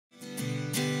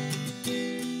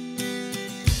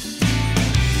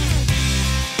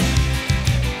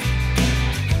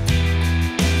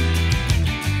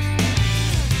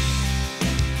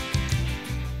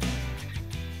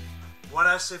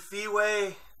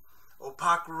Asifiwe,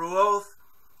 Opakruoth.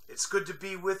 It's good to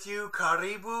be with you.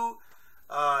 Karibu,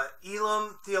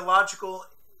 Elam Theological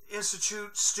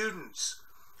Institute students.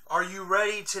 Are you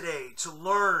ready today to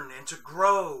learn and to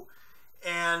grow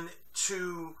and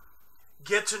to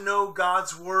get to know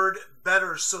God's Word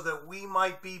better so that we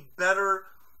might be better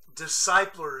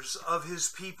disciplers of His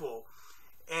people?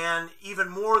 And even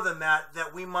more than that,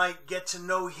 that we might get to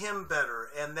know Him better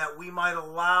and that we might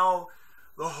allow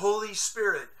the Holy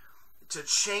Spirit to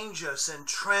change us and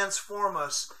transform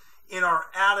us in our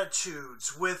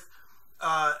attitudes with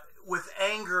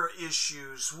anger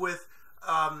issues, with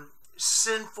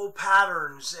sinful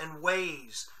patterns and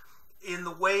ways, in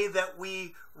the way that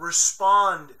we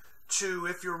respond to,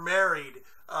 if you're married,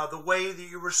 the way that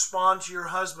you respond to your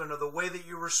husband, or the way that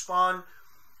you respond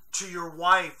to your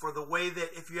wife, or the way that,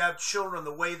 if you have children,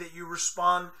 the way that you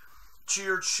respond to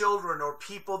your children, or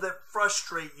people that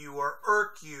frustrate you or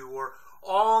irk you, or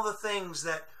all the things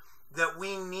that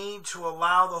we need to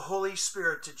allow the Holy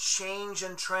Spirit to change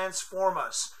and transform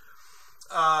us,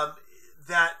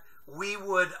 that we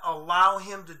would allow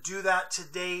Him to do that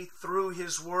today through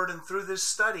His Word and through this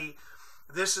study.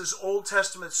 This is Old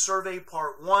Testament Survey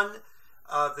Part 1,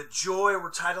 the joy,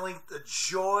 we're titling The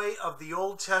Joy of the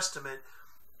Old Testament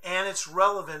and its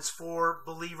relevance for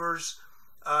believers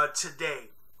today.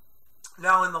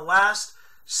 Now, in the last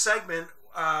segment,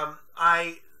 I'm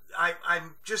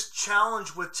just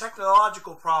challenged with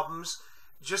technological problems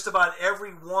just about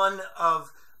every one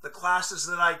of the classes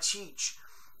that I teach.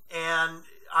 And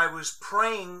I was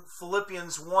praying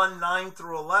Philippians 1, 9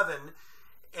 through 11,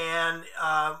 and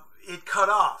it cut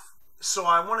off. So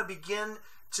I want to begin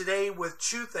today with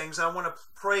two things. I want to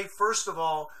pray, first of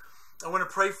all, I want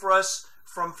to pray for us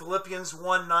from Philippians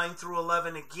 1, 9 through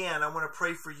 11 again. I want to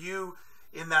pray for you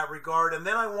in that regard. And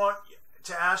then I want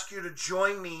to ask you to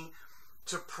join me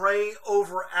to pray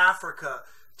over Africa,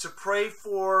 to pray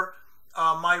for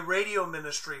my radio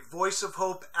ministry, Voice of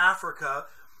Hope Africa,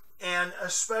 and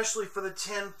especially for the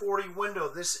 1040 window,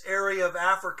 this area of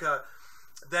Africa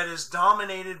that is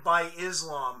dominated by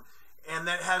Islam and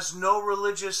that has no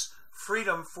religious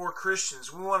freedom for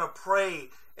Christians. We want to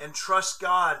pray and trust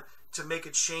God to make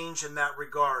a change in that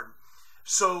regard.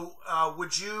 So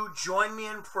would you join me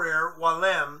in prayer,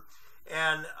 Walem,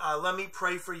 and let me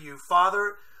pray for you.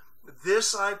 Father,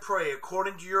 this I pray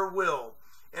according to your will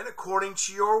and according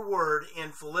to your word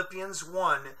in Philippians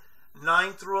 1,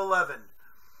 9 through 11.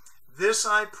 This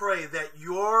I pray that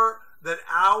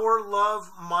our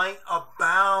love might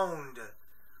abound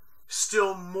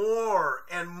still more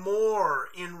and more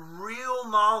in real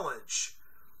knowledge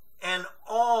and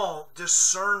all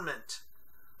discernment,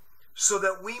 so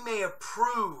that we may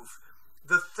approve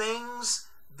the things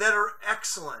that are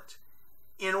excellent,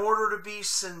 in order to be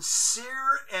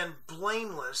sincere and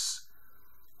blameless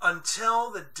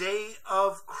until the day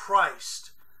of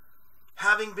Christ,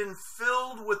 having been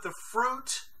filled with the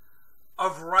fruit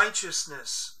of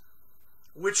righteousness,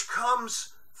 which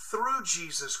comes through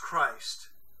Jesus Christ,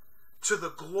 to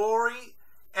the glory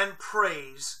and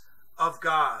praise of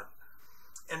God.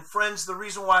 And friends, the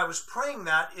reason why I was praying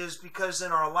that is because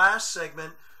in our last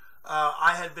segment,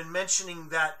 I had been mentioning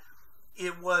that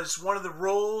it was one of the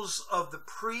roles of the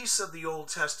priests of the Old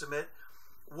Testament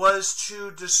was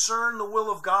to discern the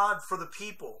will of God for the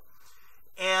people.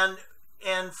 And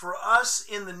for us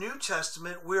in the New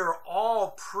Testament, we are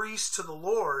all priests to the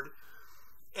Lord.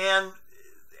 And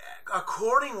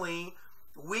accordingly,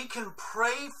 we can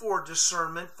pray for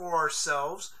discernment for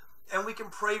ourselves, and we can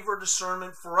pray for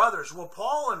discernment for others. Well,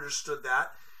 Paul understood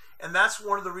that, and that's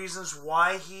one of the reasons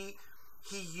why he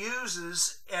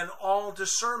uses an all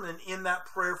discernment in that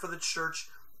prayer for the church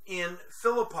in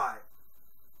Philippi.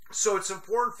 So it's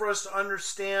important for us to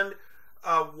understand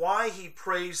why he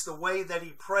prays the way that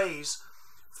he prays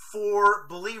for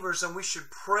believers, and we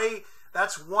should pray.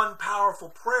 That's one powerful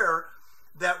prayer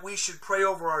that we should pray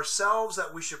over ourselves,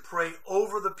 that we should pray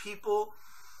over the people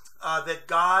that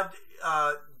God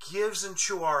gives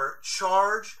into our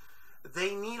charge.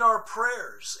 They need our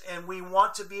prayers, and we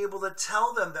want to be able to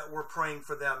tell them that we're praying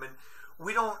for them. And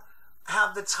we don't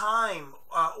have the time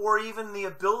or even the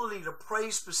ability to pray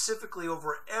specifically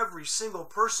over every single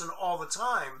person all the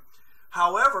time.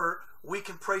 However, we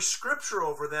can pray scripture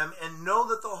over them and know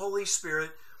that the Holy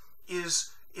Spirit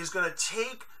is going to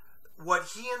take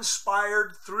what he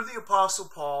inspired through the Apostle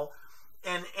Paul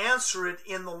and answer it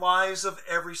in the lives of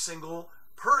every single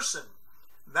person.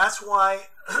 That's why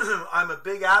I'm a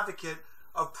big advocate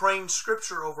of praying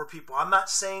scripture over people. I'm not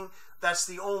saying that's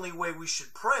the only way we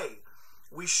should pray.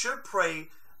 We should pray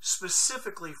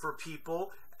specifically for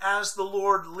people as the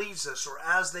Lord leads us or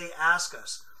as they ask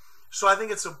us. So I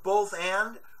think it's a both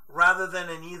and rather than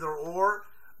an either or.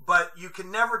 But you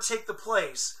can never take the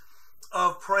place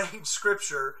of praying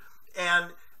Scripture.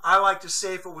 And I like to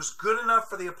say, if it was good enough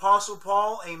for the Apostle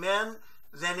Paul, amen,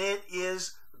 then it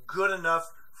is good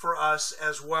enough for us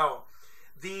as well.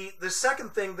 The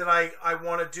second thing that I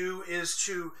want to do is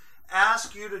to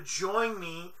ask you to join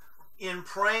me in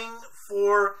praying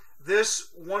for this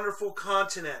wonderful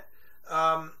continent,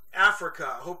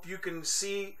 Africa. I hope you can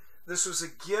see this was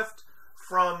a gift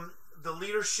from the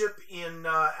leadership in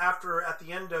at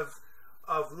the end of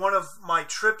one of my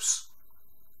trips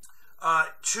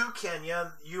to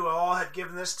Kenya. You all had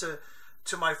given this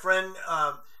to my friend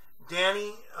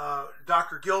Danny,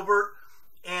 Dr. Gilbert,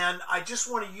 and I just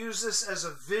want to use this as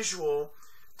a visual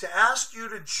to ask you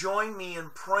to join me in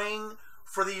praying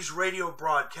for these radio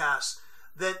broadcasts,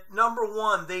 that number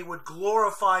one, they would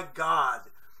glorify God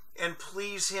and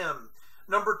please Him.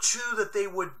 Number two, that they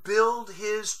would build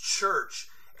His church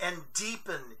and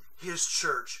deepen His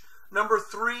church. Number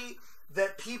three,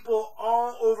 that people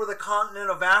all over the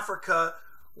continent of Africa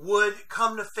would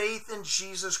come to faith in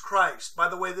Jesus Christ. By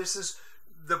the way,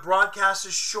 the broadcast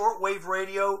is shortwave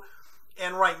radio,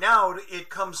 and right now it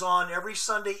comes on every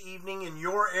Sunday evening in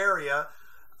your area.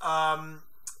 I'm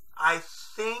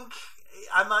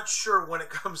not sure when it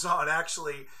comes on,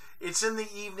 actually. It's in the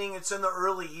evening, it's in the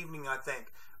early evening, I think.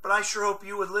 But I sure hope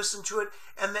you would listen to it,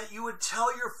 and that you would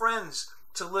tell your friends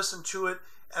to listen to it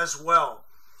as well.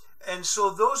 And so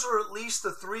those are at least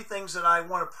the three things that I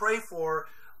want to pray for.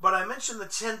 But I mentioned the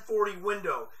 1040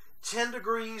 window. 10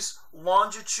 degrees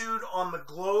longitude on the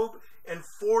globe and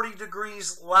 40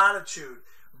 degrees latitude.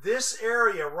 This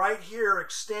area right here,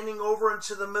 extending over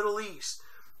into the Middle East,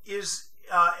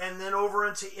 and then over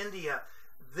into India.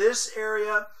 This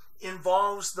area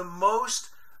involves the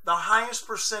highest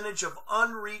percentage of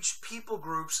unreached people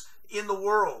groups in the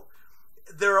world.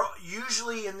 There are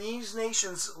usually in these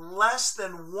nations less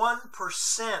than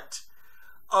 1%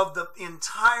 of the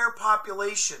entire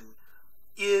population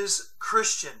is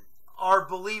Christian, are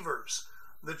believers.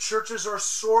 The churches are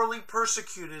sorely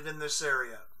persecuted in this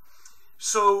area.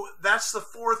 So that's the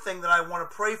fourth thing that I want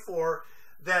to pray for,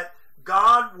 that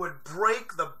God would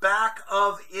break the back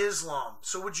of Islam.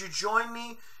 So would you join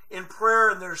me in prayer?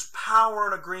 And there's power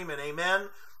in agreement. Amen.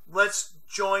 Let's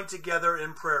join together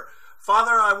in prayer.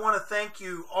 Father, I want to thank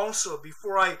you also,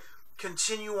 before I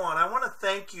continue on, I want to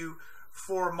thank you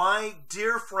for my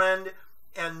dear friend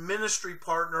and ministry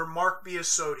partner, Mark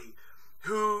Biasotti,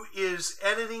 who is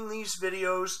editing these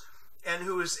videos and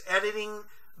who is editing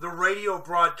the radio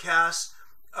broadcasts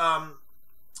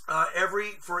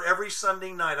every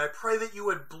Sunday night. I pray that you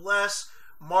would bless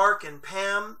Mark and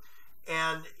Pam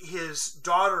and his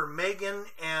daughter Megan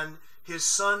and his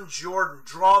son Jordan.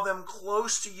 Draw them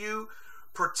close to you.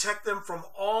 Protect them from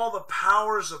all the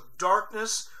powers of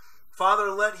darkness.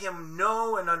 Father, let him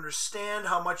know and understand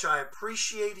how much I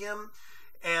appreciate him,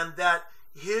 and that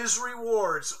his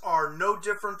rewards are no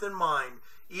different than mine,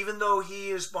 even though he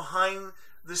is behind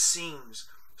the scenes.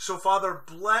 So, Father,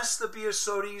 bless the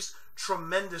Biasottis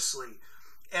tremendously.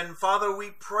 And, Father, we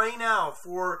pray now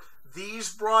for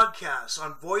these broadcasts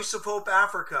on Voice of Hope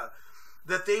Africa,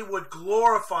 that they would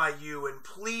glorify you and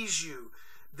please you,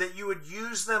 that you would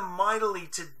use them mightily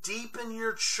to deepen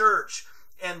your church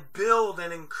and build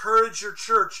and encourage your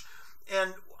church.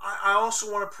 And I also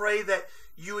want to pray that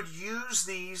you would use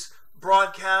these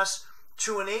broadcasts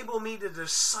to enable me to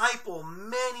disciple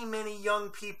many, many young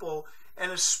people,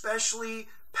 and especially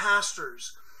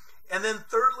pastors. And then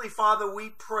thirdly, Father, we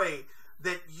pray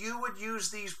that you would use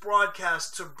these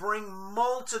broadcasts to bring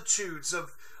multitudes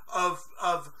of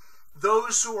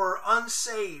those who are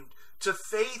unsaved to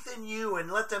faith in you,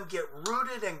 and let them get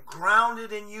rooted and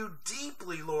grounded in you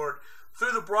deeply, Lord,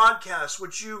 through the broadcast.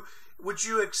 Would you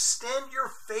extend your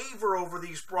favor over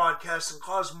these broadcasts and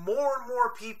cause more and more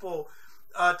people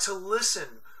to listen?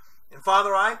 And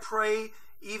Father, I pray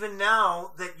even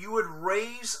now that you would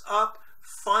raise up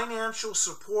financial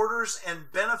supporters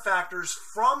and benefactors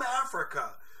from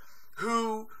Africa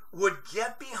who would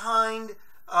get behind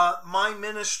my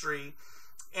ministry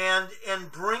and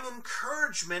bring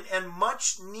encouragement and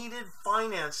much needed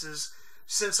finances,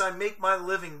 since I make my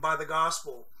living by the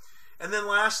gospel. And then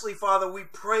lastly, Father, we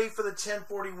pray for the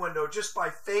 1040 window. Just by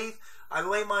faith, I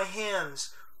lay my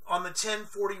hands on the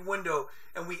 1040 window,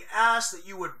 and we ask that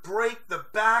you would break the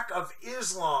back of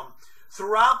Islam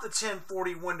throughout the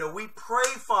 1040 window. We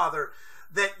pray, Father,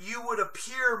 that you would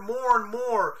appear more and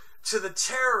more to the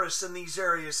terrorists in these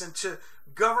areas, and to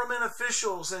government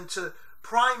officials, and to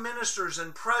prime ministers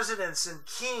and presidents and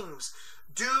kings.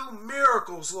 Do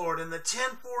miracles, Lord, in the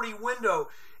 1040 window,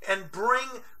 and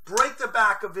break the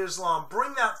back of Islam,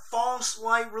 bring that false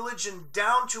light religion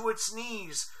down to its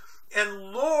knees,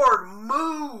 and Lord,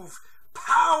 move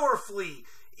powerfully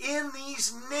in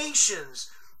these nations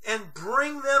and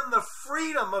bring them the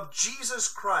freedom of Jesus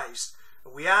Christ.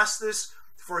 And we ask this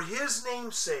for his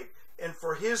name's sake and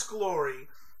for his glory.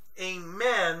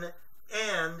 Amen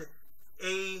and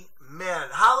amen.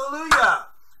 Hallelujah.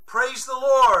 Praise the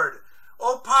Lord.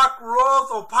 Opak roth,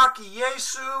 opak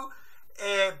Yesu,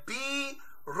 bi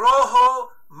roho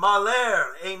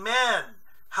maler. Amen.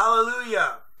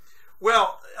 Hallelujah.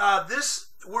 Well,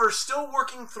 we're still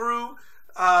working through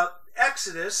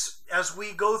Exodus as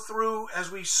we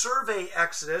survey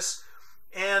Exodus,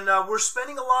 and we're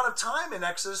spending a lot of time in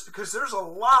Exodus because there's a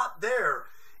lot there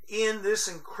in this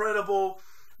incredible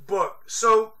book.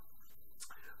 So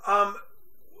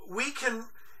we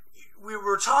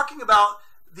were talking about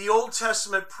the Old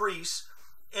Testament priests,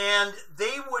 and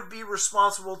they would be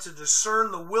responsible to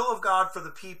discern the will of God for the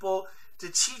people, to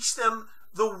teach them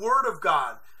the Word of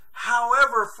God.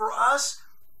 However, for us,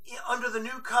 under the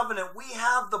New Covenant, we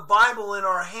have the Bible in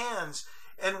our hands,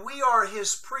 and we are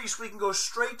his priests. We can go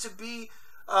straight to be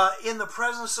in the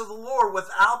presence of the Lord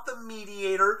without the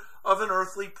mediator of an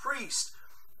earthly priest.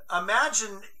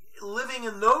 Imagine living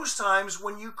in those times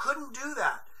when you couldn't do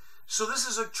that. So this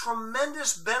is a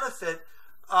tremendous benefit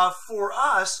for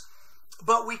us,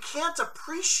 but we can't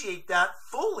appreciate that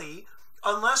fully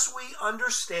unless we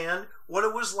understand what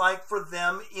it was like for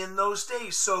them in those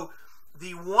days. So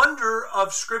the wonder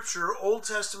of Scripture, Old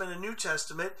Testament and New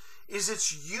Testament, is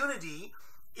its unity,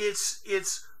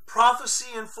 its prophecy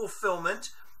and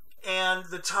fulfillment, and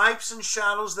the types and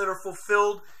shadows that are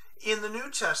fulfilled in the New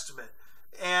Testament.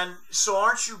 And so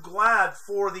aren't you glad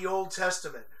for the Old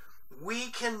Testament? We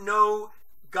can know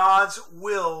God's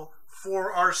will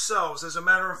for ourselves. As a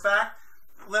matter of fact,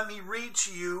 let me read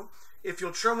to you, if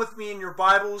you'll turn with me in your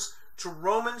Bibles to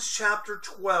Romans chapter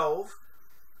 12.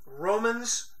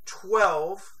 Romans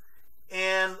 12,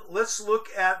 and let's look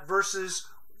at verses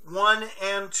 1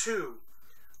 and 2.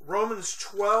 Romans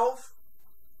 12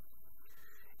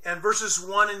 and verses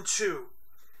 1 and 2.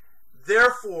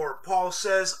 Therefore, Paul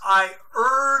says, I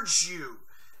urge you.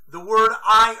 The word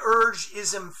I urge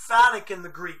is emphatic in the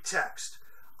Greek text.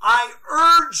 I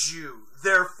urge you,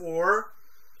 therefore,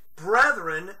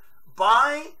 brethren,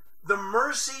 by the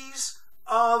mercies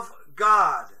of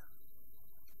God,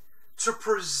 to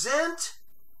present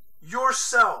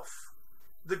yourself.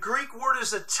 The Greek word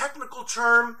is a technical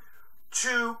term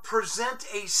to present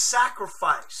a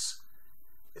sacrifice.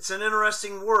 It's an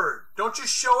interesting word. Don't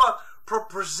just show up.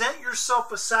 Present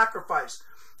yourself a sacrifice.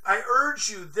 I urge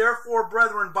you, therefore,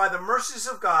 brethren, by the mercies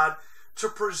of God, to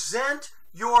present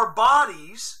your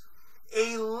bodies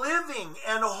a living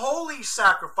and holy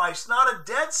sacrifice, not a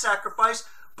dead sacrifice,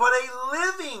 but a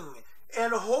living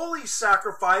and holy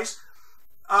sacrifice,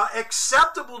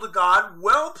 acceptable to God,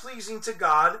 well-pleasing to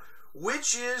God,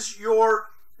 which is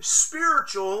your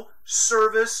spiritual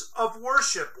service of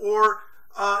worship, or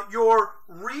your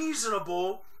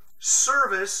reasonable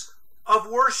service of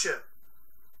worship.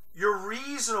 Your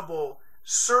reasonable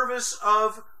service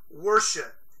of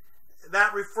worship.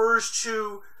 That refers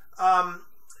to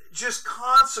just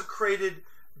consecrated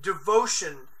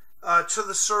devotion to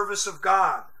the service of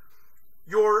God.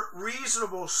 Your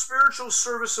reasonable spiritual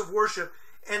service of worship.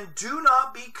 And do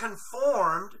not be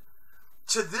conformed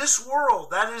to this world,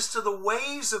 that is, to the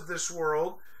ways of this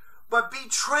world, but be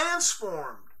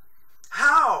transformed.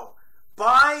 How?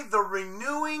 By the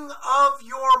renewing of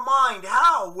your mind.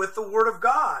 How? With the Word of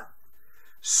God.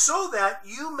 So that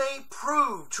you may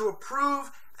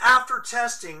approve after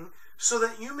testing, so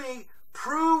that you may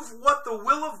prove what the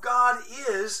will of God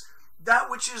is, that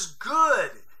which is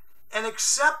good and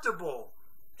acceptable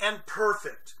and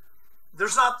perfect.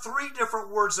 There's not three different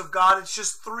words of God. It's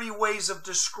just three ways of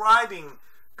describing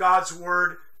God's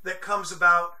Word that comes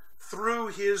about through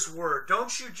His Word.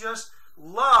 Don't you just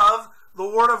love the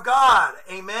Word of God?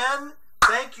 Amen?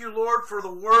 Thank you, Lord, for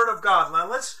the Word of God. Now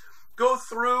let's go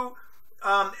through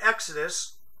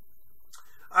Exodus.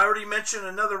 I already mentioned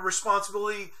another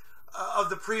responsibility of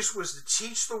the priest was to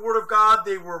teach the Word of God.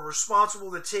 They were responsible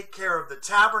to take care of the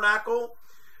tabernacle.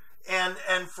 And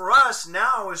for us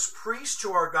now as priests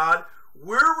to our God,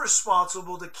 we're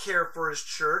responsible to care for His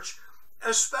church,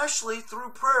 especially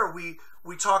through prayer.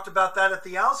 We talked about that at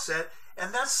the outset,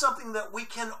 and that's something that we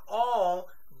can all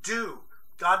do.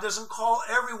 God doesn't call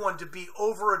everyone to be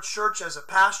over a church as a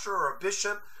pastor or a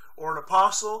bishop or an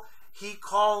apostle.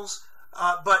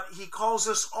 But He calls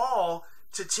us all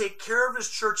to take care of His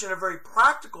church in a very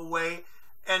practical way,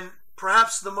 and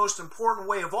perhaps the most important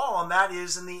way of all, and that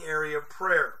is in the area of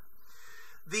prayer.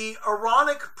 The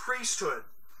Aaronic priesthood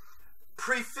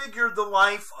prefigured the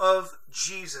life of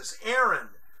Jesus. Aaron,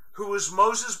 who was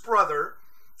Moses' brother,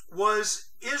 was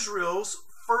Israel's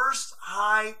first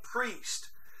high priest.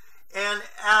 And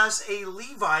as a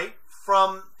Levite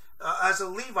from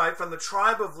the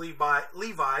tribe of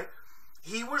Levi,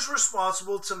 he was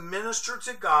responsible to minister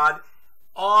to God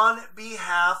on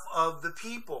behalf of the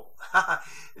people.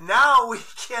 Now we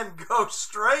can go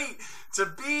straight to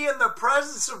be in the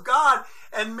presence of God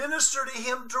and minister to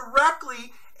him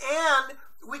directly, and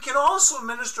we can also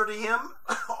minister to him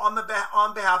on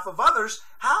behalf of others.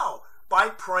 How? By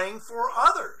praying for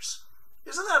others.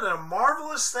 Isn't that a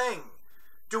marvelous thing?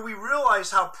 Do we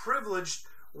realize how privileged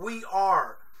we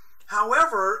are?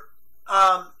 However,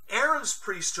 Aaron's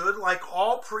priesthood, like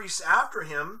all priests after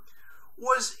him,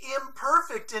 was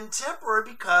imperfect and temporary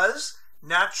because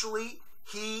naturally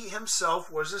he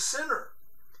himself was a sinner.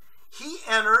 He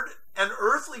entered an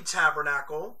earthly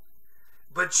tabernacle,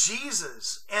 but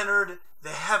Jesus entered the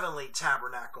heavenly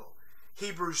tabernacle.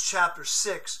 Hebrews chapter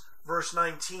 6, verse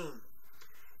 19.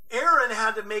 Aaron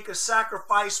had to make a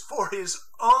sacrifice for his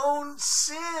own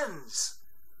sins,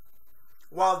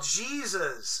 while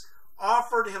Jesus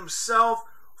offered himself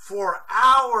for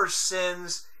our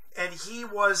sins, and he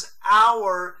was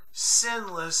our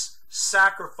sinless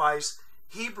sacrifice.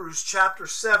 Hebrews chapter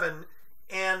 7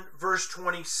 and verse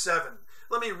 27.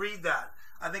 Let me read that.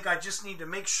 I think I just need to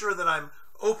make sure that I'm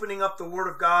opening up the Word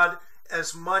of God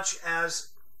as much as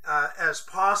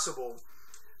possible.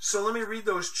 So let me read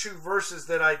those two verses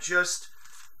that I just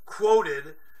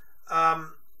quoted.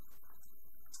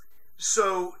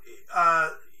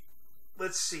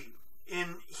 Let's see.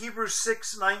 In Hebrews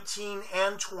 6, 19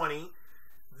 and 20,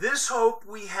 this hope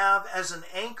we have as an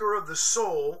anchor of the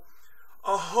soul,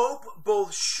 a hope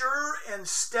both sure and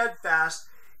steadfast,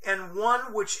 and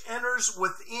one which enters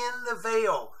within the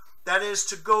veil. That is,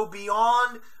 to go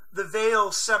beyond the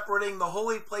veil separating the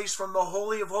holy place from the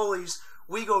Holy of Holies.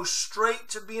 We go straight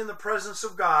to be in the presence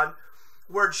of God,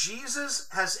 where Jesus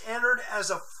has entered as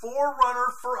a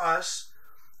forerunner for us,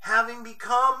 having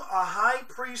become a high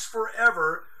priest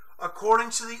forever, according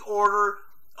to the order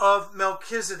of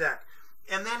Melchizedek.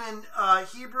 And then in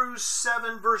Hebrews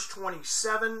 7, verse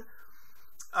 27,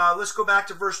 let's go back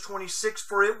to verse 26.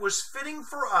 For it was fitting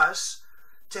for us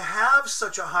to have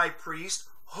such a high priest,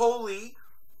 holy,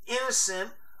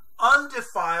 innocent,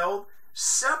 undefiled,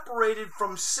 separated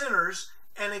from sinners,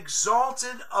 and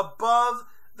exalted above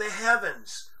the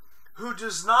heavens, who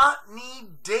does not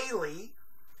need daily,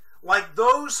 like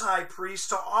those high priests,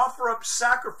 to offer up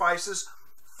sacrifices,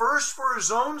 first for his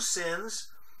own sins,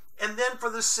 and then for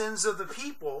the sins of the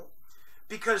people,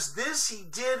 because this he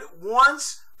did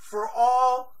once for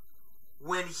all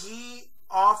when he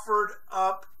offered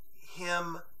up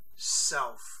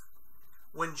himself.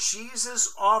 When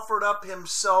Jesus offered up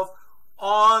himself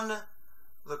on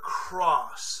the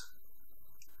cross.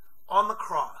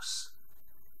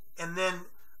 And then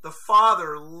the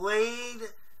Father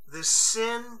laid the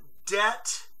sin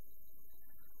debt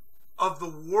of the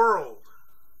world,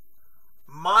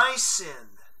 my sin,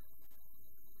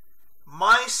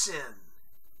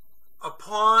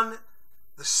 upon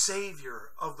the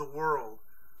Savior of the world,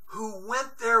 who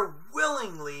went there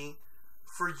willingly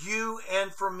for you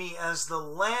and for me as the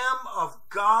Lamb of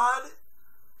God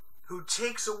who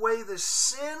takes away the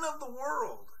sin of the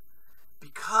world,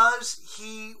 because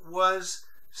he was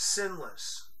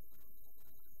sinless.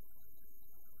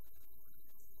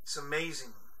 It's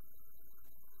amazing.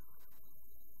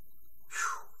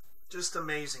 Whew. Just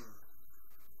amazing.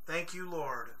 Thank you,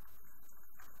 Lord.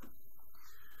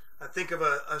 I think of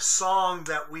a song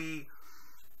that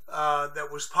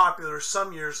that was popular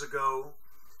some years ago.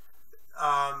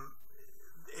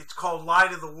 It's called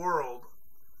Light of the World.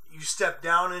 You step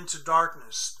down into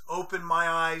darkness. Open my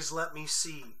eyes, let me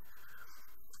see.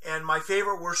 And my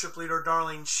favorite worship leader,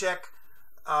 Darlene Sheck,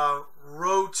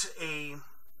 wrote an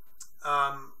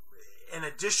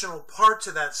additional part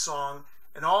to that song,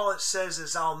 and all it says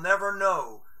is, I'll never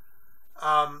know.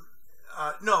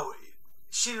 No,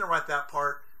 she didn't write that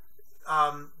part.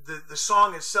 The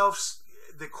song itself,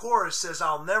 the chorus says,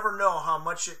 I'll never know how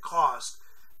much it cost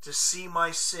to see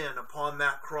my sin upon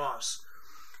that cross.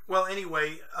 Well,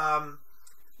 anyway,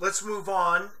 let's move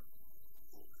on.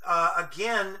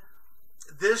 Again,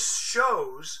 this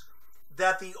shows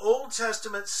that the Old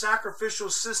Testament sacrificial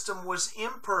system was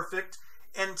imperfect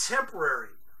and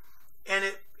temporary, and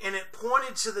it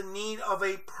pointed to the need of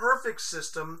a perfect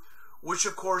system, which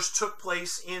of course took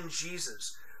place in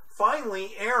Jesus.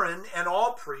 Finally, Aaron and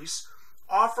all priests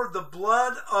offered the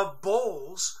blood of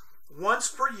bulls once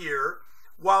per year,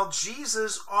 while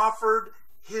Jesus offered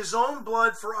his own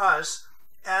blood for us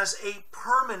as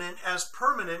permanent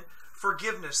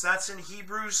forgiveness. That's in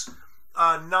Hebrews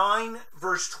 9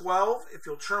 verse 12. If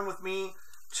you'll turn with me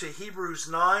to Hebrews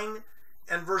 9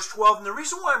 and verse 12. And the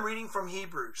reason why I'm reading from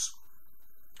Hebrews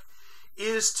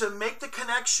is to make the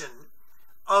connection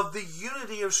of the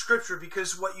unity of Scripture,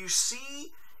 because what you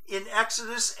see in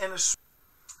Exodus and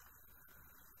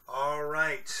all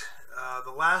right,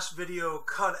 the last video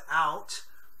cut out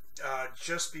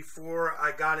just before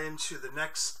I got into the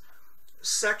next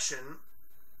section,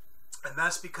 and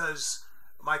that's because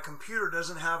my computer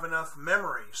doesn't have enough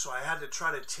memory, so I had to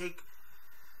try to take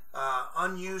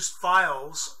unused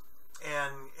files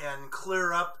and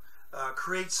clear up,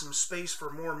 create some space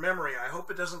for more memory. I hope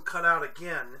it doesn't cut out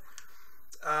again.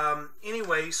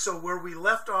 Anyway, so where we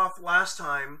left off last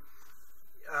time,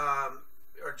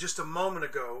 or just a moment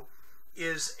ago,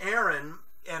 is Aaron,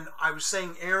 and I was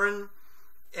saying Aaron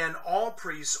and all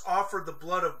priests offered the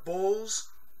blood of bulls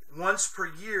once per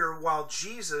year, while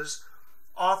Jesus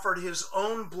offered his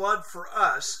own blood for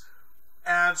us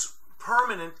as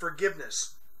permanent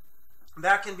forgiveness.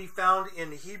 That can be found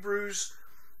in Hebrews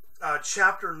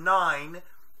chapter 9,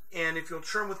 and if you'll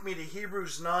turn with me to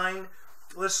Hebrews 9,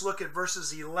 let's look at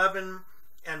verses 11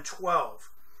 and 12.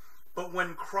 But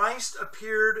when Christ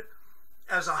appeared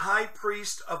as a high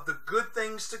priest of the good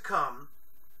things to come,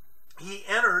 he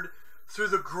entered through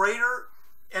the greater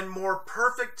and more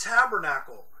perfect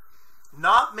tabernacle,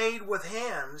 not made with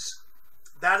hands,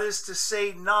 that is to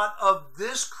say, not of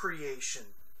this creation,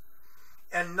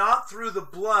 and not through the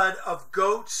blood of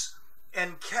goats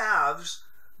and calves,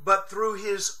 but through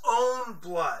his own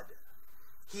blood.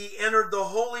 He entered the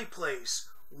holy place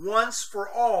once for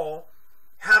all,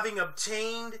 having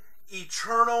obtained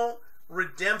eternal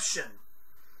redemption.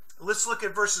 Let's look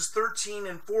at verses 13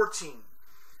 and 14.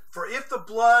 For if the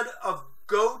blood of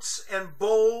goats and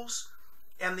bulls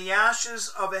and the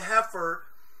ashes of a heifer,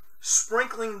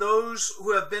 sprinkling those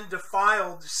who have been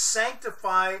defiled,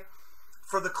 sanctify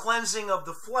for the cleansing of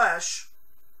the flesh,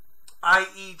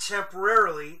 i.e.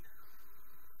 temporarily,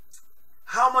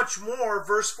 how much more,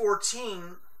 verse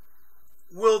 14,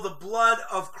 will the blood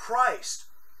of Christ,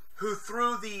 who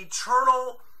through the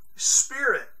eternal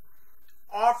Spirit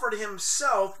offered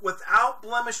himself without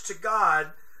blemish to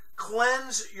God,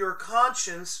 cleanse your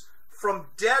conscience from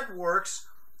dead works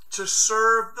to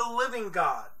serve the living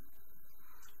God.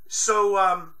 So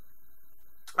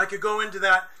I could go into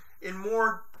that in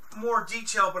more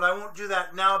detail, but I won't do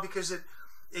that now because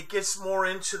it gets more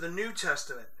into the New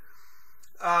Testament.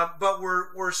 But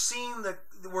we're seeing that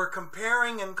we're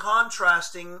comparing and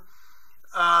contrasting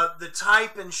the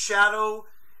type and shadow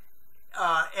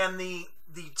and the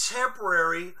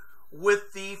temporary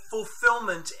with the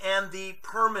fulfillment and the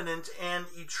permanent and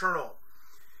eternal.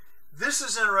 This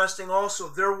is interesting also.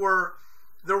 There were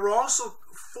also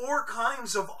 4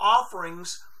 kinds of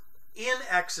offerings in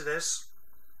Exodus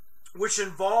which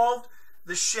involved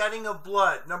the shedding of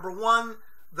blood. Number 1,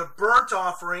 the burnt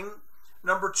offering.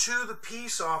 Number 2, the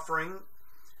peace offering.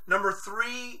 Number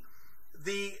 3,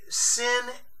 the sin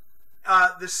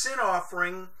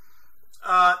offering,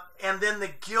 and then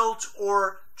the guilt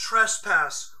or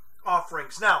trespass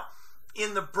offerings. Now,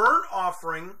 in the burnt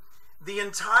offering, the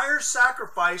entire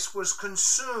sacrifice was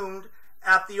consumed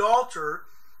at the altar,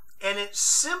 and it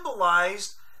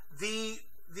symbolized the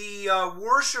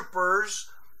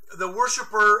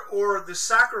worshiper or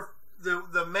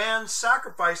the man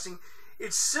sacrificing.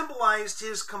 It symbolized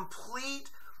his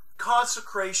complete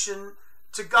consecration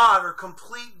to God, or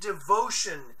complete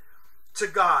devotion to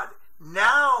God.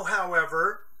 Now,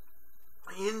 however,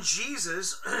 in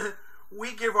Jesus,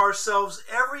 we give ourselves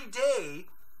every day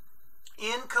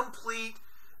in complete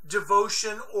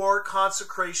devotion or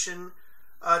consecration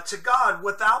to God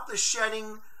without the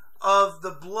shedding of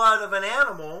the blood of an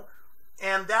animal.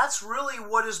 And that's really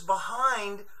what is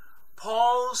behind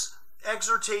Paul's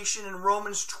exhortation in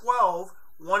Romans 12,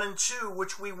 1 and 2,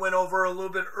 which we went over a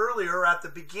little bit earlier at the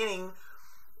beginning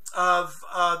of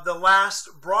the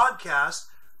last broadcast.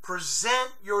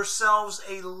 Present yourselves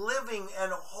a living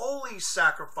and holy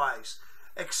sacrifice,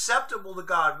 acceptable to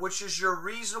God, which is your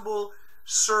reasonable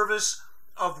service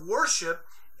of worship.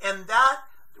 And that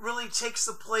really takes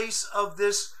the place of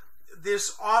this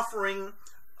offering,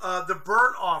 the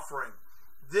burnt offering.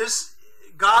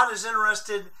 God is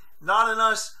interested not in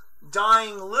us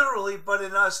dying literally, but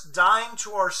in us dying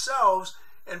to ourselves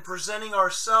and presenting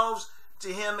ourselves to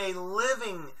him a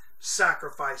living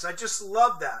sacrifice. I just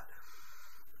love that.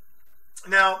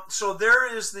 Now, so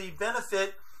there is the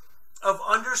benefit of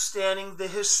understanding the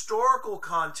historical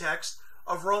context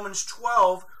of Romans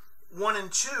 12, 1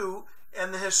 and 2,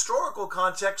 and the historical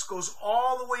context goes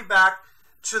all the way back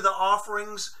to the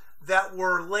offerings that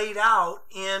were laid out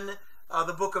in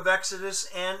the book of Exodus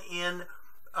and in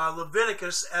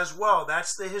Leviticus as well.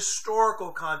 That's the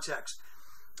historical context.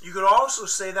 You could also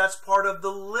say that's part of the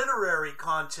literary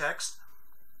context.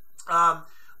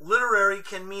 Literary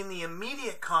can mean the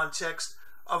immediate context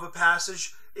of a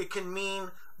passage. It can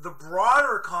mean the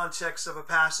broader context of a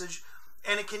passage,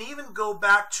 and it can even go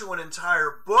back to an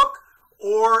entire book,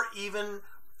 or even,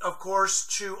 of course,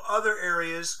 to other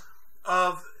areas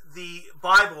of the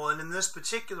Bible, and in this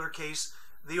particular case,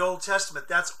 the Old Testament.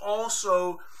 That's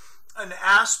also an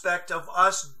aspect of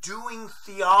us doing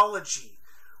theology.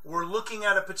 We're looking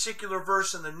at a particular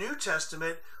verse in the New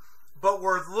Testament, but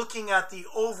we're looking at the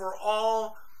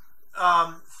overall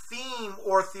theme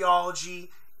or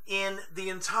theology in the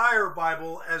entire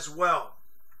Bible as well.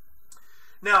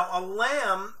 Now, a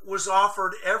lamb was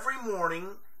offered every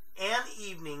morning and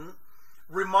evening,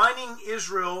 reminding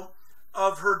Israel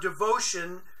of her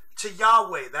devotion to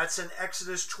Yahweh. That's in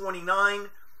Exodus 29,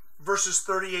 verses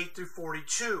 38 through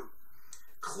 42.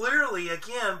 Clearly,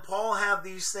 again, Paul had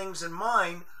these things in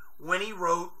mind when he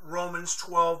wrote Romans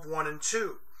 12, 1 and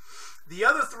 2. The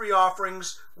other three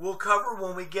offerings we'll cover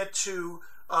when we get to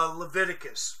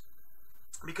Leviticus,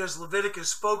 because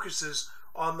Leviticus focuses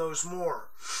on those more.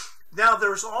 Now,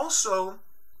 there's also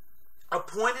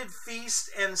appointed feasts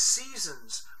and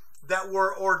seasons that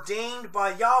were ordained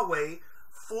by Yahweh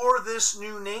for this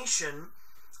new nation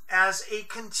as a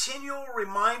continual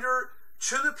reminder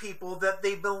to the people that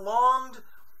they belonged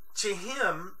to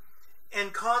Him,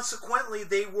 and consequently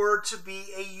they were to be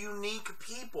a unique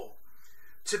people,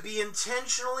 to be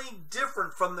intentionally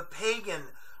different from the pagan,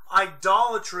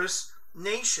 idolatrous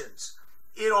nations.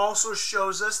 It also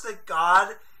shows us that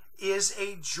God is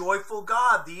a joyful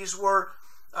God. These were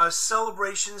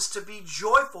celebrations to be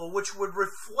joyful, which would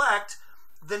reflect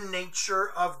the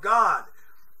nature of God.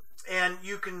 And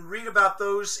you can read about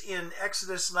those in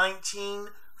Exodus 19,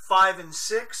 5 and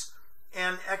 6,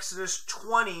 and Exodus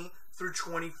 20 through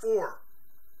 24.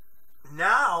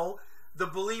 Now, the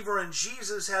believer in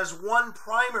Jesus has one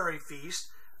primary feast,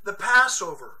 the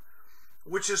Passover,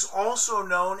 which is also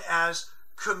known as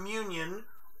communion,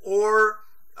 or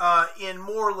in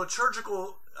more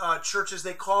liturgical churches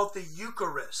they call it the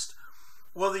Eucharist.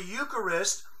 Well, the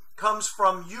Eucharist comes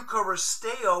from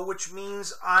Eucharisteo, which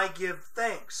means I give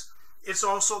thanks. It's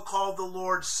also called the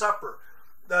Lord's Supper.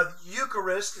 The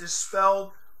Eucharist is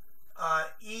spelled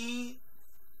E-U,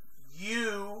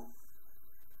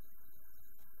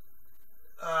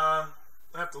 I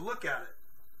have to look at it,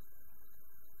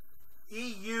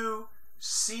 E-U-C-H.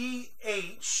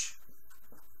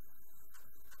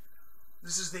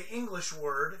 This is the English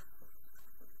word,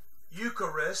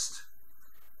 Eucharist,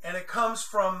 and it comes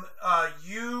from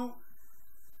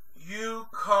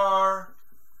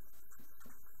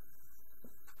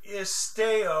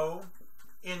Eucharisteo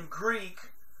in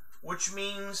Greek, which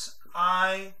means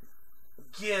I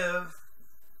give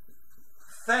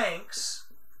thanks.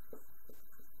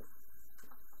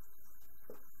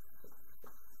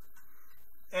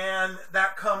 And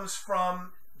that comes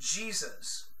from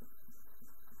Jesus.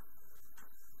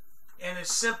 And it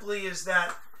simply is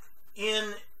that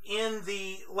in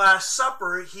the Last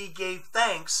Supper, He gave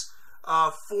thanks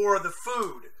for the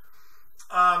food.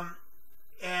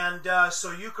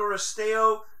 So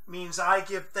Eucharisteo means I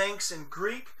give thanks in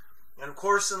Greek. And of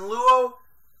course in Luo,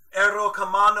 Ero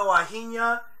Kamano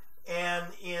Ahinya.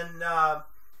 And in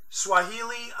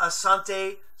Swahili,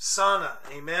 Asante Sana.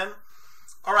 Amen.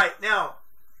 All right, now,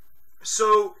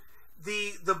 so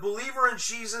the believer in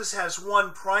Jesus has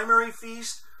one primary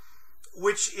feast,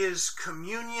 which is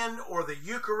communion or the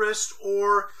Eucharist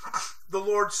or the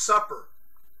Lord's Supper.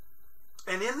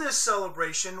 And in this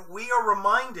celebration, we are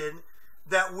reminded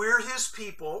that we're His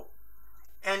people,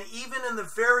 and even in the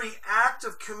very act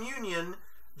of communion,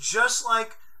 just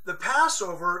like the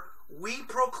Passover, we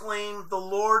proclaim the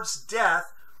Lord's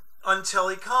death until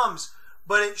He comes.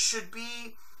 But it should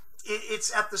be,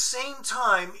 it's at the same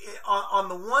time, on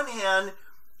the one hand,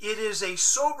 it is a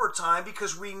sober time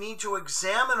because we need to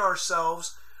examine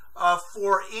ourselves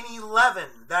for any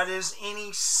leaven, that is,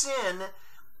 any sin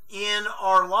in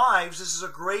our lives. This is a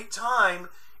great time,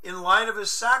 in light of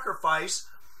His sacrifice,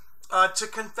 to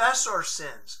confess our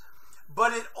sins.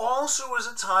 But it also is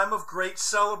a time of great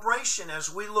celebration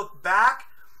as we look back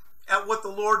at what the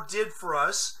Lord did for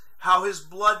us, how His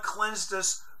blood cleansed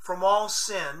us from all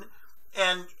sin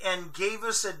and gave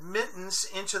us admittance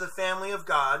into the family of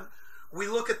God. We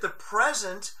look at the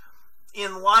present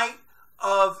in light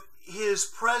of His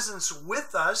presence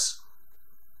with us,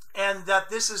 and that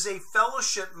this is a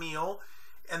fellowship meal,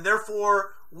 and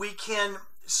therefore we can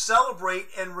celebrate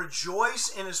and rejoice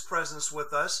in His presence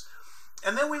with us.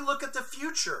 And then we look at the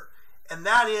future, and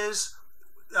that is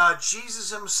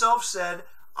Jesus himself said,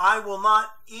 I will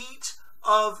not eat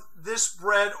of this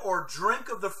bread or drink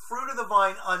of the fruit of the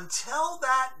vine until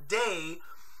that day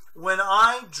when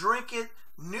I drink it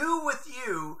new with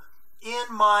you in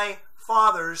my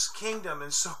Father's kingdom.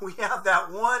 And so we have that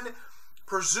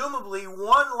presumably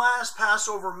one last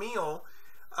Passover meal,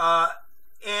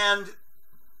 and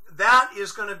that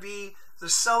is going to be the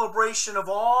celebration of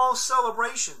all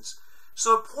celebrations.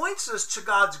 So it points us to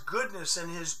God's goodness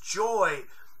and his joy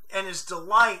and his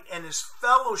delight and his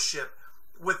fellowship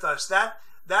with us.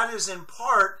 That is in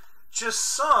part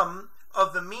just some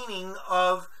of the meaning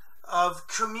of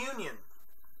communion.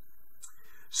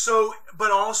 So,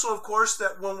 but also, of course,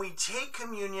 that when we take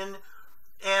communion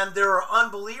and there are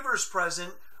unbelievers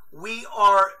present,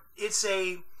 it's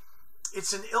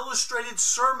an illustrated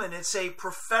sermon. It's a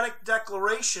prophetic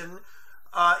declaration.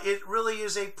 It really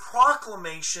is a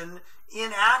proclamation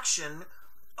in action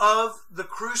of the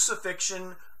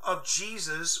crucifixion of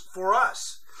Jesus for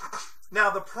us. Now,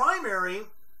 the primary,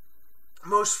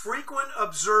 most frequent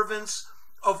observance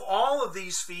of all of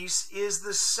these feasts is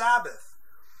the Sabbath,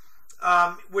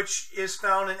 which is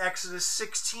found in Exodus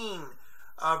 16,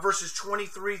 verses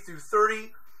 23 through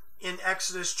 30, in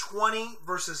Exodus 20,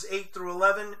 verses 8 through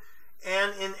 11,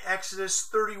 and in Exodus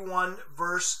 31,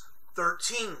 verse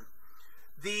 13.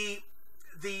 The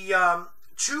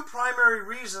two primary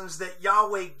reasons that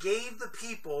Yahweh gave the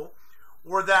people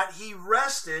were that he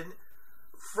rested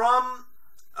from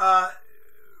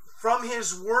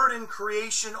his word in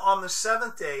creation on the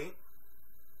seventh day,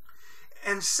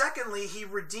 and secondly, he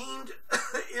redeemed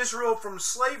Israel from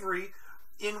slavery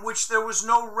in which there was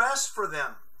no rest for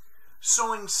them.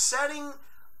 So in setting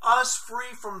us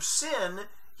free from sin,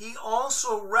 he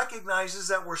also recognizes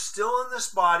that we're still in this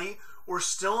body, we're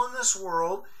still in this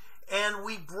world, and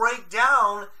we break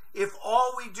down if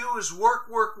all we do is work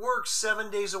 7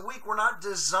 days a week. We're not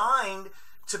designed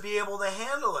to be able to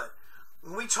handle it.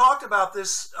 We talked about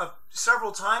this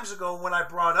several times ago when I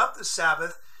brought up the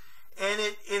Sabbath, and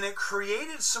it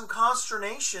created some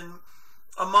consternation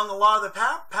among a lot of the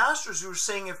pastors who were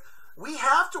saying, if we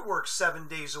have to work 7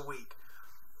 days a week,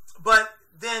 but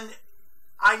then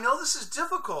I know this is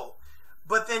difficult,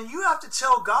 but then you have to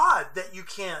tell God that you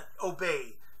can't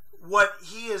obey what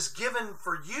he has given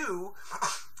for you.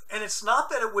 And it's not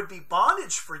that it would be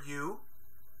bondage for you,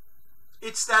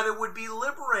 it's that it would be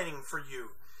liberating for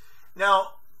you.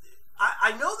 Now,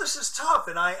 I know this is tough,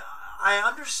 and I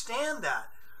understand that.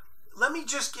 Let me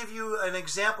just give you an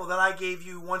example that I gave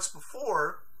you once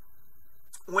before.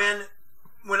 When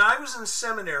I was in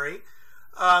seminary,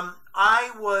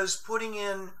 I was putting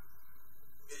in,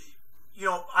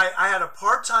 I had a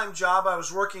part-time job. I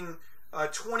was working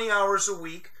 20 hours a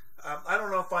week. I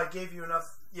don't know if I gave you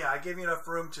enough. Yeah, I gave you enough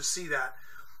room to see that.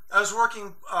 I was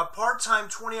working part-time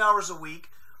 20 hours a week,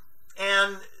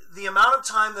 and the amount of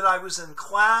time that I was in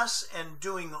class and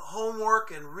doing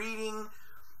homework and reading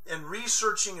and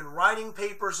researching and writing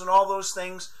papers and all those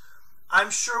things, I'm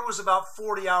sure it was about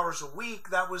 40 hours a week.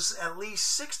 That was at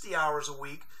least 60 hours a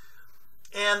week.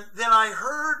 And then I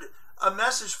heard a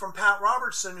message from Pat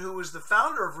Robertson, who was the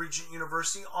founder of Regent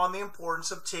University, on the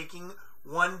importance of taking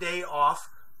one day off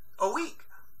a week.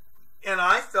 And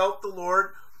I felt the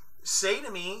Lord say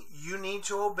to me, you need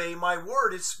to obey my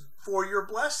word. It's for your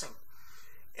blessing.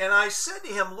 And I said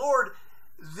to him, Lord,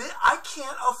 I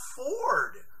can't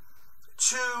afford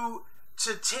to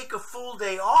take a full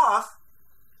day off,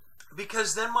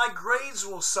 because then my grades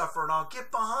will suffer and I'll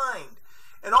get behind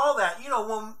and all that.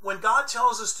 When God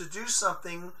tells us to do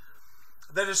something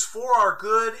that is for our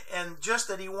good and just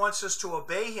that he wants us to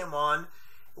obey him on,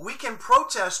 we can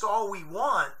protest all we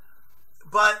want,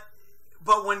 but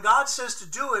when God says to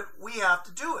do it, we have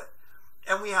to do it,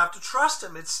 and we have to trust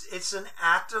him. It's an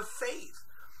act of faith.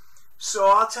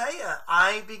 So I'll tell you,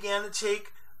 I began to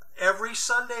take every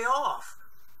Sunday off.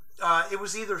 It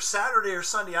was either Saturday or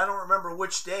Sunday. I don't remember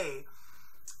which day.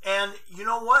 And you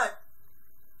know what?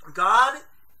 God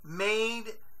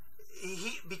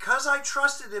because I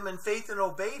trusted him in faith and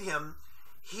obeyed him,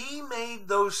 he made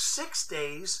those 6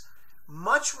 days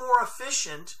much more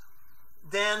efficient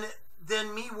than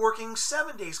me working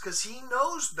 7 days, because he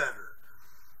knows better.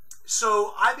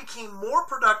 So I became more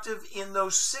productive in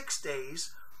those 6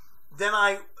 days than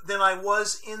I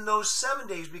was in those 7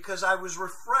 days, because I was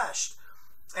refreshed,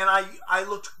 and I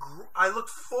looked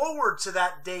forward to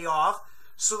that day off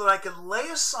so that I could lay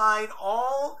aside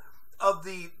all of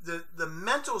the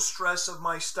mental stress of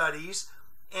my studies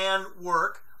and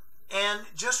work and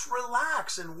just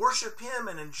relax and worship him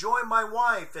and enjoy my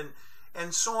wife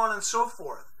and so on and so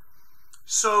forth.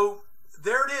 So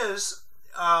there it is.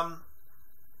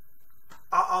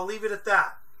 I'll leave it at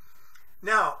that.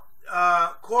 Now,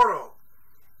 Koro,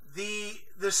 the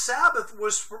Sabbath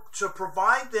was to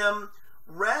provide them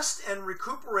rest and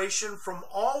recuperation from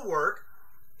all work,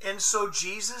 and so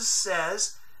Jesus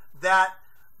says that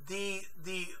the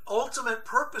ultimate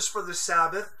purpose for the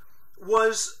Sabbath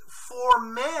was for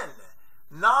men.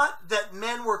 Not that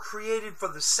men were created for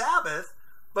the Sabbath,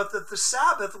 but that the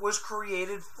Sabbath was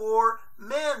created for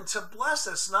men, to bless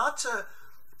us, not to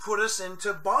put us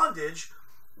into bondage,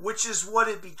 which is what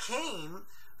it became.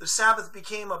 The Sabbath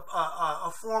became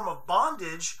a form of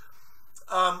bondage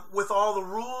with all the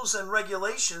rules and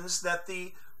regulations that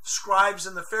the scribes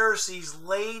and the Pharisees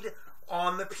laid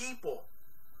on the people.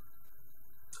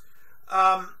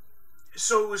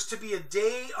 So it was to be a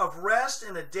day of rest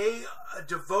and a day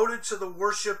devoted to the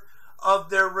worship of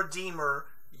their Redeemer,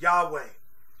 Yahweh.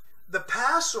 The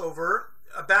Passover,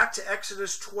 back to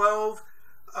Exodus 12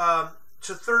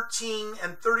 to 13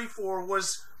 and 34,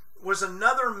 was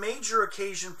another major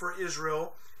occasion for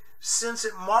Israel, since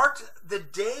it marked the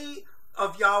day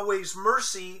of Yahweh's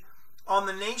mercy on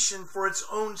the nation for its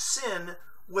own sin,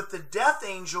 with the death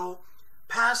angel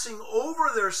passing over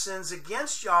their sins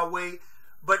against Yahweh,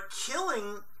 but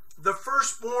killing the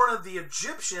firstborn of the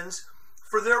Egyptians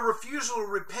for their refusal to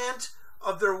repent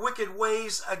of their wicked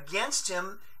ways against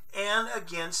him and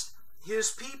against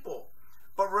his people.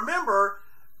 But remember,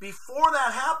 before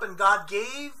that happened, God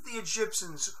gave the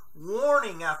Egyptians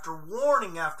warning after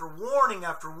warning after warning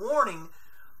after warning,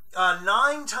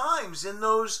 9 times in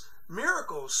those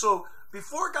miracles. So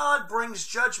before God brings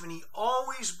judgment, he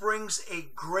always brings a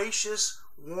gracious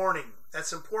warning.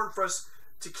 That's important for us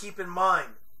to keep in mind.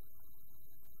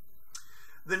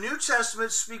 The New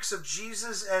Testament speaks of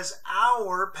Jesus as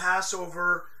our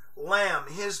Passover lamb.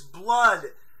 His blood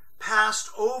passed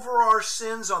over our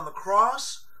sins on the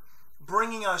cross,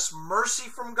 bringing us mercy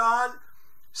from God,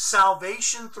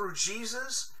 salvation through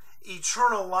Jesus,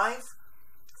 eternal life,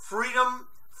 freedom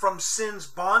from sin's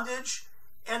bondage,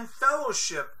 and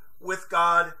fellowship with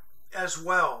God as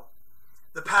well.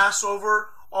 The Passover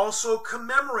also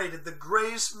commemorated the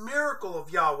grace miracle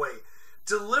of Yahweh,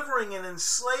 delivering an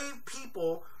enslaved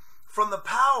people from the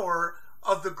power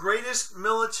of the greatest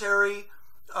military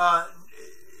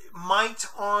might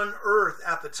on earth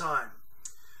at the time.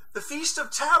 The Feast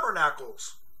of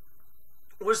Tabernacles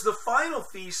was the final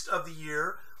feast of the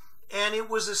year, and it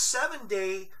was a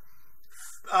 7-day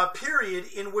period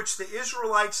in which the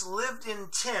Israelites lived in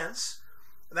tents.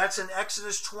 That's in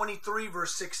Exodus 23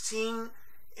 verse 16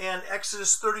 and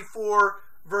Exodus 34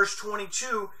 verse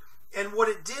 22. And what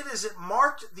it did is it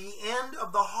marked the end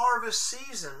of the harvest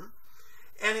season,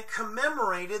 and it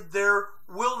commemorated their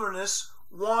wilderness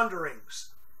wanderings.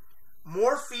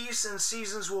 More feasts and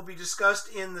seasons will be discussed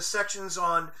in the sections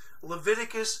on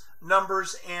Leviticus,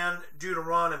 Numbers, and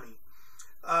Deuteronomy.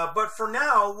 But for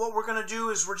now, what we're going to do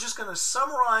is we're just going to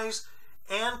summarize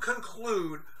and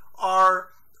conclude our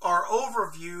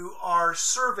overview, our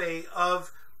survey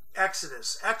of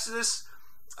Exodus. Exodus,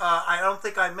 I don't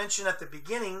think I mentioned at the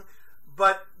beginning,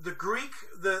 but the Greek,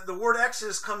 the word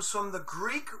Exodus comes from the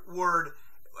Greek word,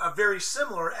 very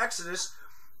similar, Exodus,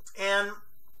 and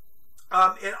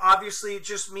it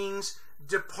just means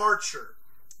departure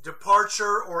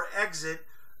or exit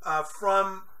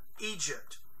from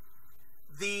Egypt.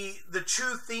 The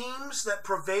 2 themes that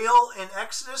prevail in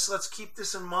Exodus, let's keep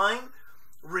this in mind: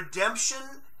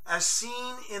 redemption as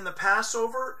seen in the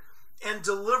Passover, and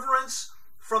deliverance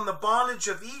from the bondage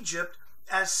of Egypt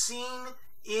as seen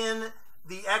in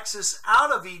the exodus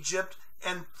out of Egypt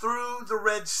and through the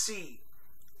Red Sea,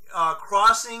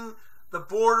 crossing the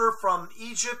border from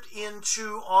Egypt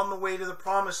into on the way to the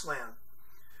Promised Land.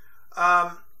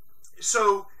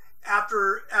 So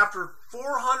after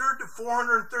 400 to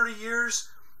 430 years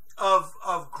of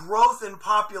growth in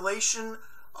population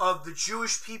of the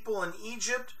Jewish people in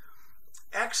Egypt,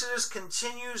 Exodus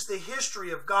continues the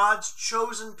history of God's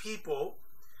chosen people,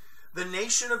 the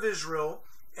nation of Israel,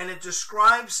 and it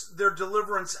describes their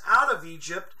deliverance out of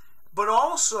Egypt, but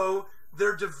also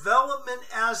their development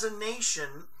as a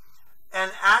nation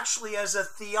and actually as a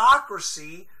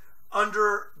theocracy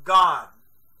under God.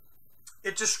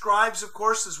 It describes, of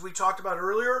course, as we talked about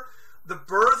earlier, the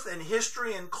birth and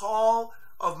history and call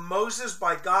of Moses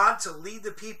by God to lead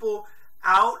the people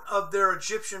out of their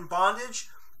Egyptian bondage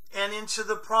and into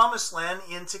the Promised Land,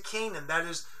 into Canaan. That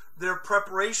is their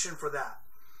preparation for that.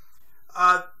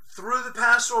 Through the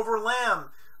Passover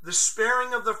lamb, the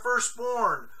sparing of the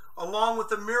firstborn, along with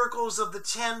the miracles of the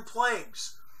 10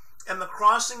 plagues, and the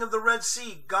crossing of the Red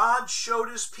Sea, God showed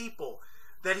his people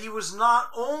that he was not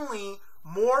only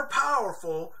more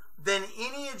powerful than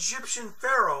any Egyptian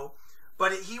pharaoh,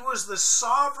 but he was the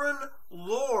sovereign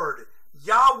Lord,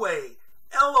 Yahweh,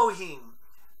 Elohim,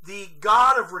 the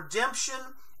God of redemption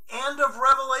and of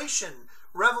revelation.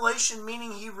 Revelation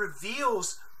meaning he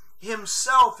reveals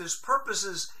himself, his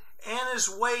purposes, and his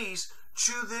ways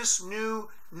to this new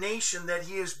nation that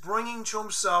he is bringing to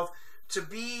himself to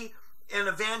be an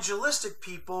evangelistic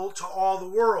people to all the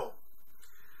world.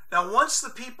 Now, once the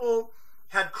people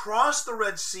had crossed the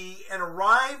Red Sea and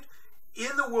arrived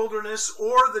in the wilderness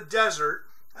or the desert,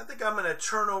 I think I'm going to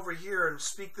turn over here and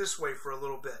speak this way for a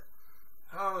little bit.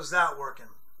 How is that working?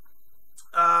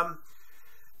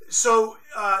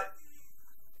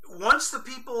 Once the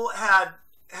people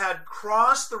had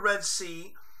crossed the Red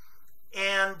Sea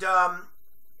and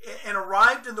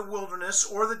arrived in the wilderness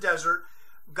or the desert,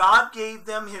 God gave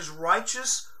them his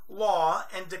righteous law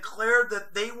and declared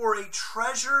that they were a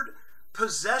treasured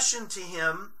possession to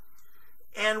him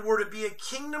and were to be a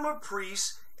kingdom of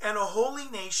priests and a holy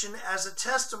nation as a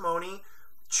testimony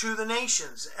to the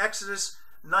nations. Exodus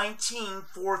 19,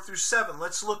 4 through 7.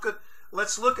 Let's look at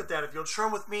that. If you'll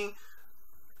turn with me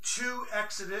to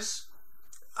Exodus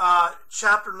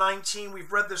chapter 19.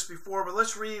 We've read this before, but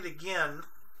let's read it again.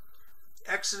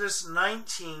 Exodus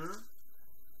 19.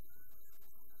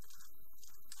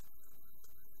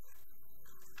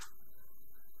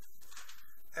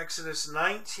 Exodus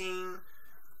 19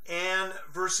 and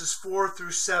verses 4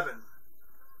 through 7.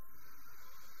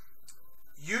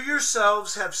 You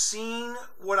yourselves have seen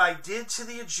what I did to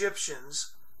the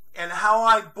Egyptians, and how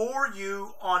I bore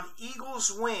you on eagle's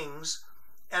wings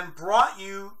and brought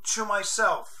you to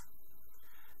myself.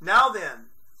 Now then,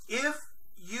 if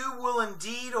you will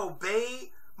indeed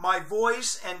obey my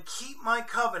voice and keep my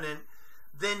covenant,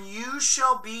 then you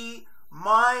shall be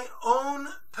my own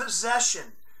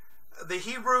possession. The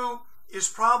Hebrew is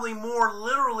probably more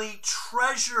literally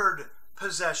treasured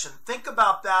possession. Think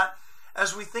about that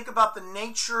as we think about the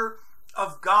nature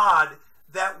of God,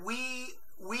 that we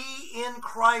in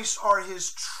Christ are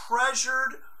his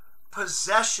treasured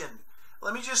possession.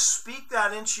 Let me just speak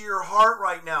that into your heart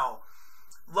right now.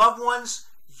 Loved ones,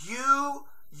 you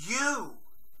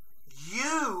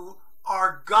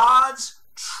are God's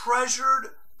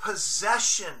treasured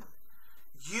possession.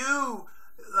 You,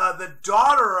 the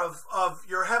daughter of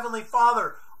your heavenly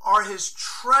Father, are his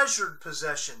treasured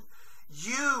possession.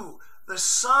 You, the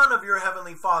son of your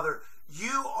heavenly Father,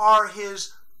 you are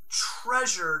his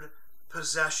treasured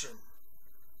possession.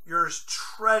 Your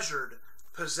treasured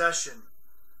possession.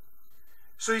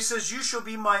 So he says, you shall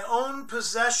be my own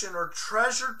possession, or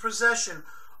treasured possession,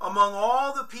 among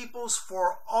all the peoples,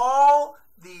 for all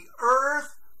the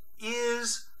earth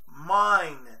is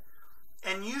mine.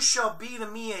 And you shall be to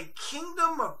me a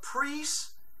kingdom of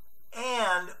priests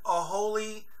and a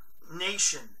holy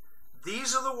nation.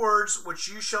 These are the words which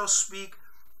you shall speak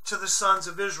to the sons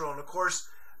of Israel. And of course,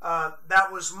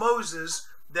 that was Moses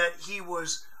that he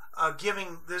was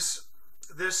giving this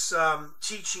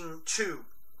teaching to.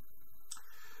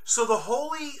 So the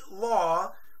holy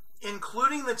law,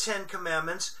 including the Ten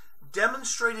Commandments,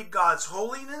 demonstrated God's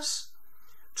holiness,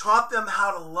 taught them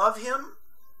how to love him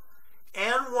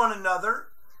and one another,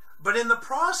 but in the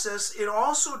process it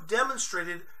also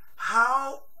demonstrated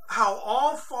how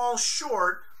all fall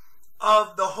short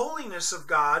of the holiness of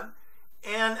God,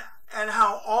 and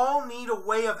how all need a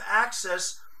way of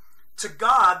access to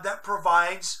God that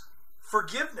provides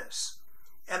forgiveness.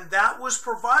 And that was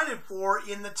provided for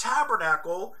in the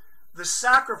tabernacle, the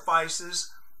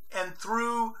sacrifices, and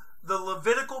through the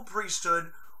Levitical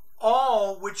priesthood,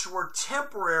 all which were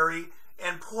temporary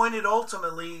and pointed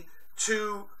ultimately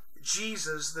to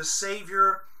Jesus, the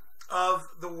Savior of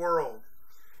the world.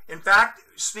 In fact,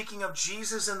 speaking of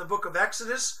Jesus in the book of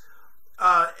Exodus,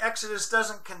 Exodus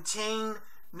doesn't contain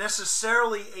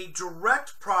necessarily a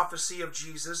direct prophecy of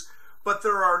Jesus, but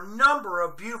there are a number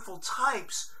of beautiful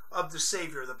types of the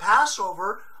Savior. The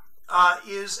Passover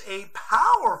is a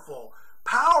powerful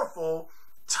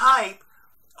type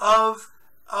of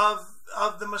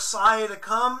the Messiah to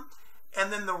come,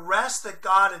 and then the rest that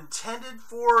God intended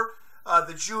for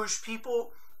the Jewish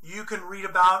people, you can read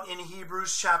about in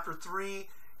Hebrews chapter 3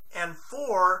 and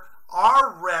 4.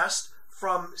 Our rest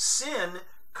from sin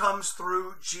comes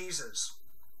through Jesus.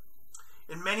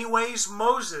 In many ways,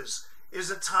 Moses is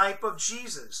a type of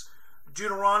Jesus.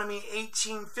 Deuteronomy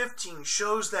 18:15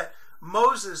 shows that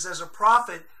Moses, as a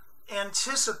prophet,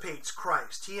 anticipates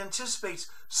Christ. He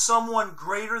anticipates someone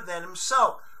greater than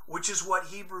himself, which is what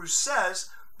Hebrews says,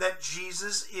 that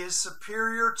Jesus is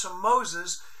superior to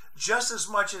Moses, just as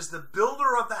much as the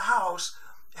builder of the house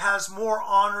has more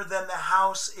honor than the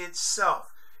house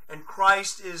itself. And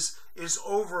Christ is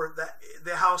over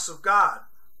the house of God.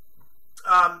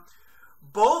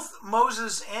 Both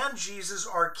Moses and Jesus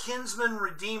are kinsman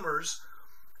redeemers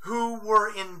who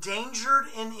were endangered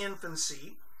in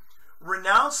infancy,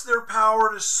 renounced their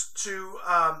power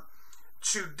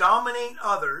to dominate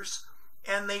others,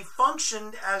 and they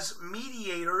functioned as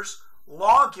mediators,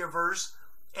 lawgivers,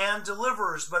 and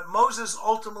deliverers. But Moses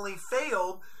ultimately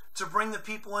failed to bring the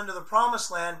people into the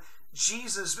promised land.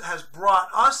 Jesus has brought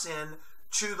us in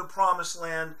to the promised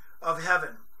land of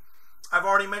heaven. I've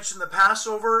already mentioned the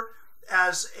Passover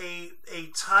as a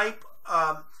type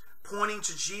pointing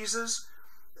to Jesus.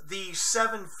 The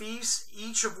 7 feasts,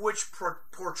 each of which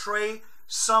portray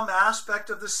some aspect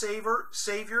of the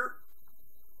Savior.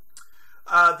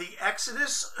 The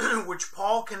Exodus, which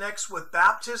Paul connects with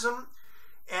baptism,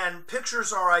 and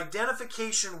pictures our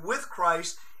identification with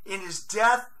Christ in his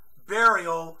death,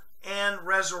 burial, and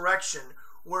resurrection,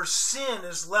 where sin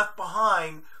is left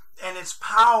behind and its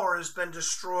power has been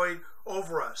destroyed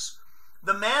over us.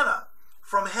 The manna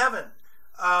from heaven,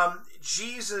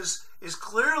 Jesus is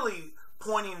clearly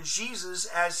pointing to Jesus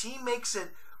as he makes it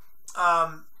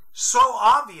so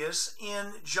obvious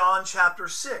in John chapter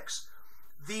 6.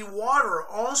 The water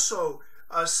also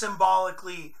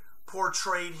symbolically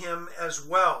portrayed him as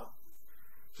well.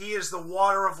 He is the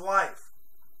water of life.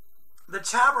 The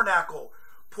tabernacle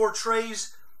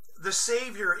portrays the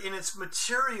Savior in its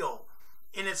material,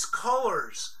 in its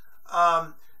colors,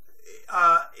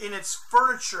 in its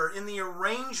furniture, in the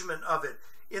arrangement of it,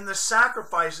 in the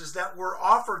sacrifices that were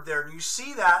offered there. And you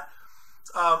see that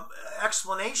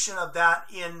explanation of that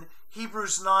in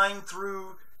Hebrews 9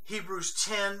 through Hebrews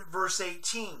 10, verse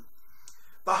 18.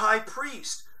 The high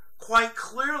priest quite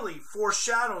clearly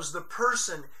foreshadows the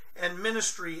person and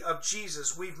ministry of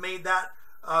Jesus. We've made that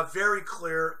very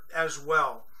clear as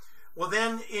well. Well,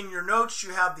 then in your notes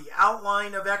you have the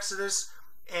outline of Exodus,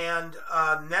 and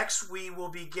next we will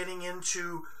be getting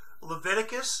into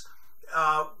Leviticus.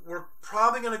 We're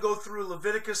probably going to go through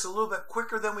Leviticus a little bit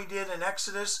quicker than we did in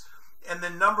Exodus, and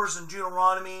then Numbers and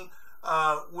Deuteronomy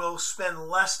will spend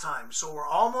less time. So we're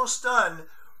almost done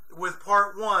with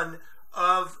part 1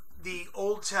 of the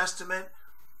Old Testament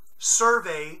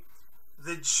survey,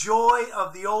 the joy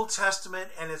of the Old Testament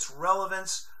and its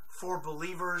relevance for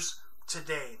believers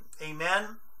today.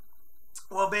 Amen.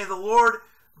 Well, may the Lord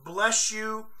bless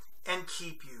you and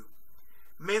keep you.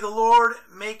 May the Lord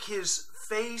make his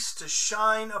face to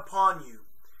shine upon you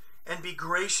and be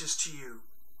gracious to you.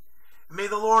 May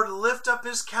the Lord lift up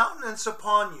his countenance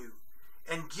upon you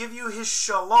and give you his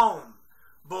shalom,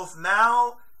 both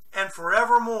now and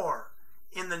forevermore,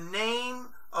 in the name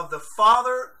of the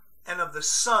Father and of the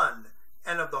Son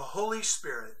and of the Holy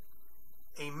Spirit.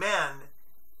 Amen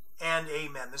and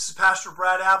amen. This is Pastor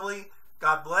Brad Abley.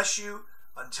 God bless you.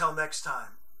 Until next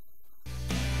time.